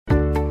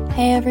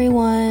Hey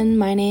everyone,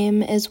 my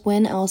name is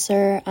Wynn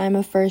Elser. I'm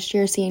a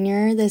first-year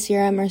senior this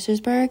year at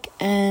Mercersburg,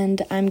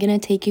 and I'm going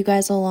to take you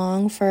guys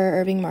along for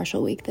Irving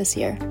Marshall Week this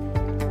year.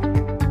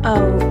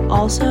 Oh,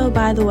 also,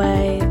 by the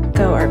way,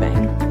 go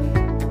Irving.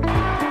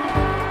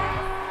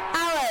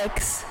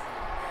 Alex,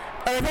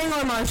 Irving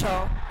or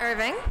Marshall?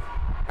 Irving.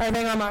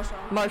 Irving or Marshall?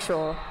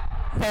 Marshall.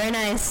 Very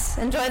nice.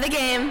 Enjoy the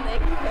game.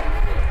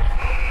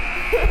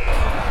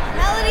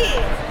 Melody.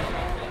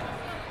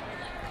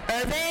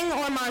 Irving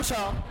or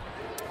Marshall?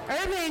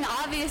 Irving,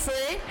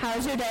 obviously.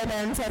 How's your day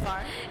been so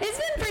far? It's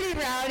been pretty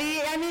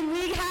rowdy. I mean,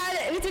 we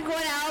took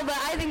one out, but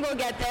I think we'll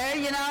get there.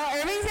 You know,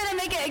 Irving's gonna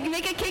make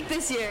a kick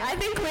this year. I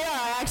think we are.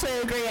 I actually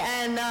agree.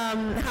 And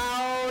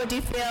how do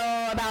you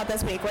feel about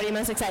this week? What are you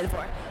most excited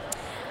for?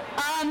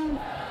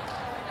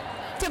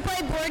 To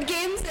play board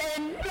games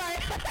and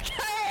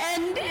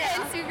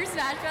Super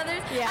Smash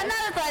Brothers. Yeah. I'm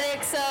not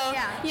athletic, so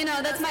you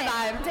know that's my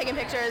vibe. I'm taking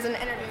pictures and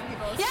interviewing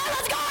people. Yeah,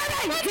 let's go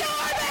Irving! Let's go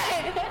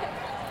Irving!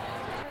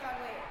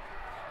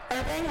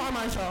 Irving or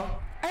Marshall?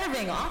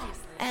 Irving,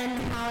 obviously. And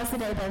how has the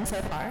day been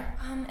so far?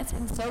 It's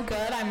been so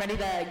good. I'm ready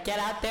to get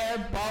out there,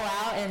 ball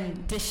out,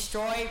 and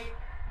destroy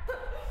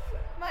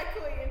My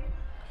queen.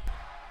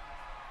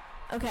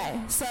 Okay,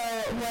 so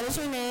what is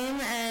your name,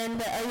 and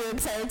are you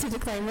excited to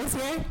declaim this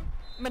year?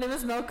 My name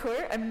is Mel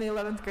Court. I'm in the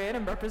 11th grade.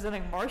 I'm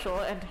representing Marshall,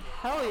 and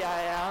hell yeah,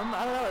 I am.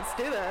 I don't know, let's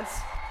do this.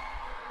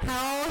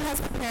 How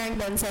has preparing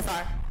been so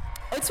far?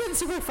 It's been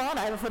super fun.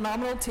 I have a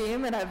phenomenal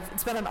team, and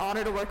it's been an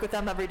honor to work with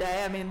them every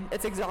day. I mean,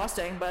 it's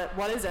exhausting, but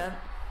what isn't,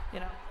 you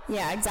know?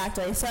 Yeah,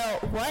 exactly. So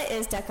what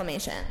is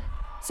declamation?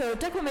 So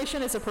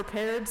declamation is a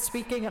prepared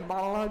speaking and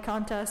monologue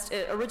contest.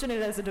 It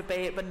originated as a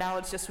debate, but now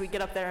it's just we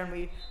get up there and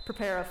we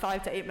prepare a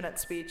 5 to 8 minute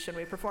speech and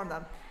we perform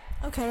them.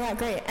 Okay, yeah,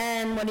 great.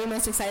 And what are you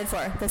most excited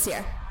for this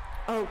year?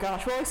 Oh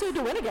gosh, well, I'm excited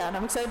to win again.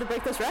 I'm excited to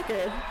break this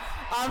record.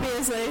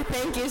 Obviously.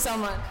 Thank you so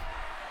much.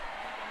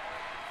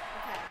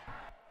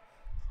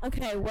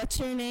 Okay, what's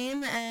your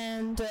name,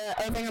 and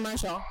Irving or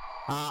Marshall?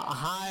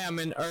 Hi, I'm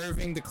an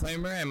Irving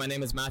declaimer, and my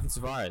name is Matthew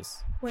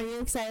Tavares. What are you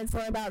excited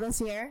for about this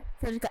year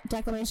for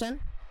declamation?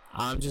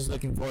 I'm just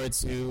looking forward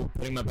to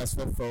putting my best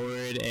foot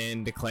forward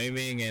and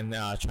declaiming and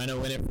trying to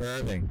win it for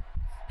Irving.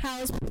 How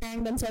has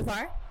preparing been so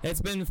far? It's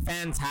been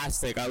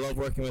fantastic. I love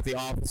working with the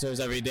officers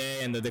every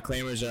day, and the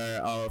declaimers are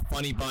a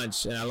funny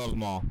bunch, and I love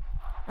them all.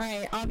 All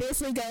right,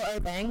 obviously go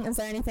Irving. Is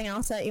there anything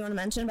else that you want to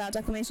mention about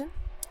declamation?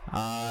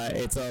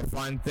 It's a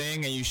fun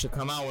thing, and you should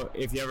come out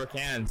if you ever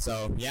can,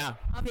 so yeah.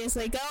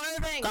 Obviously, go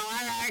Irving! Go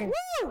Irving!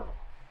 Woo!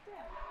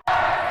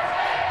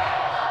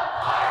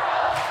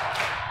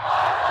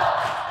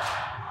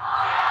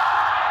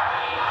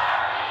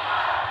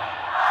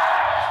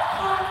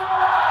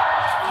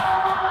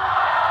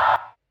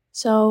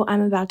 So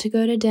I'm about to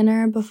go to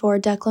dinner before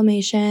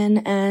declamation,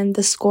 and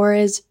the score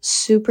is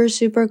super,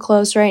 super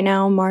close right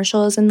now.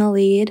 Marshall is in the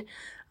lead,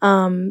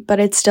 but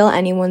it's still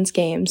anyone's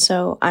game,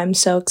 so I'm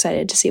so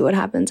excited to see what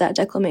happens at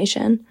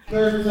declamation.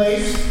 Third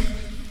place,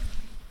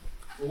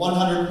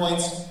 100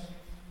 points,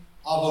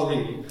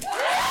 Avo.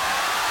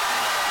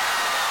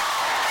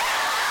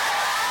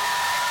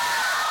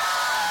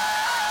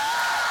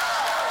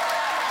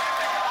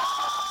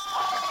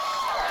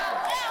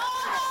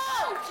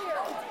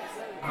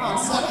 On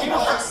second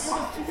place,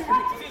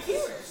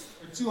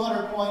 for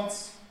 200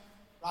 points,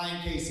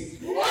 Ryan Casey.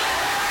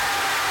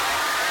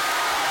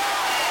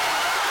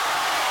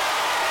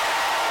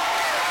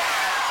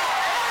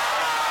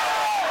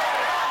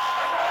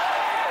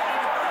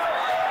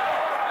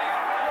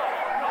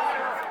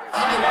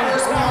 And in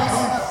first place,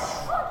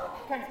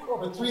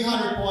 for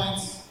 300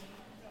 points,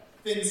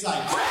 Finn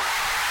Sykes.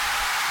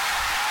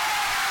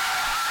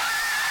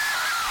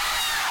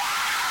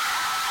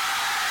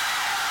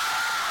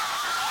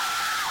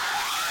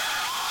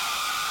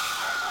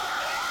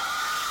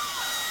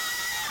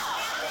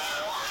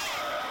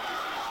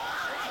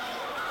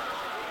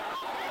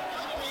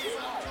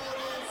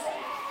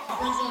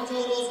 Brings our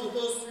totals with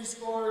those three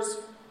scores: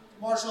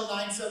 Marshall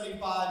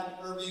 975 and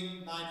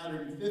Irving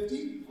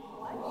 950.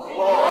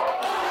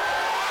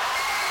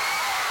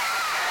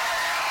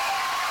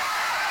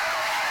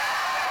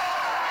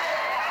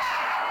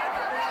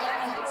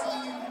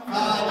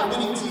 The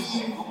winning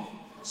team. I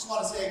just want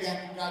to say again,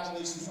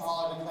 congratulations to all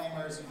our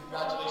declaimers and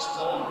congratulations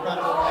on an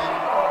incredible win.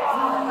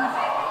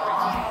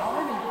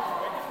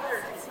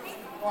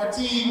 Our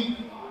team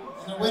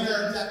and the winner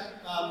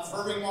of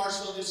Irving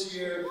Marshall this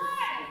year,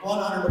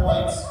 100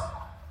 points,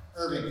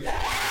 Irving.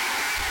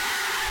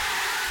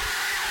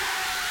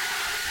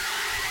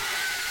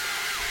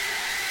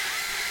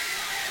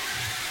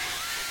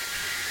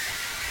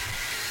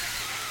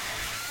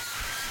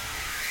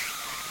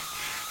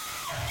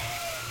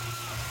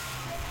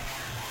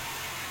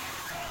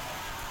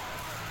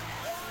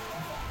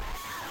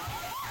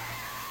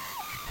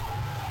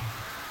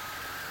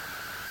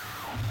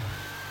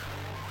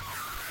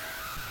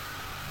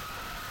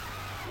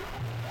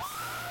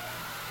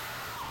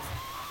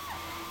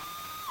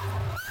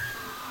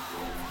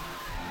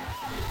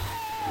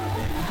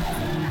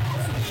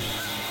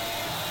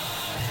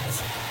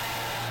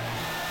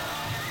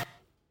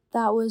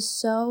 That was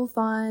so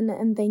fun,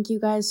 and thank you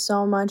guys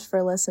so much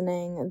for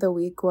listening. The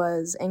week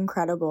was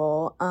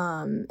incredible.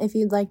 If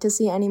you'd like to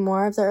see any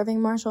more of the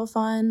Irving Marshall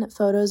Fun,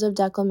 photos of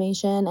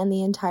declamation and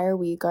the entire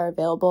week are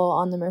available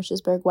on the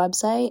Mercersburg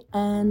website.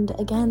 And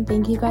again,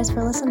 thank you guys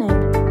for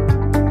listening.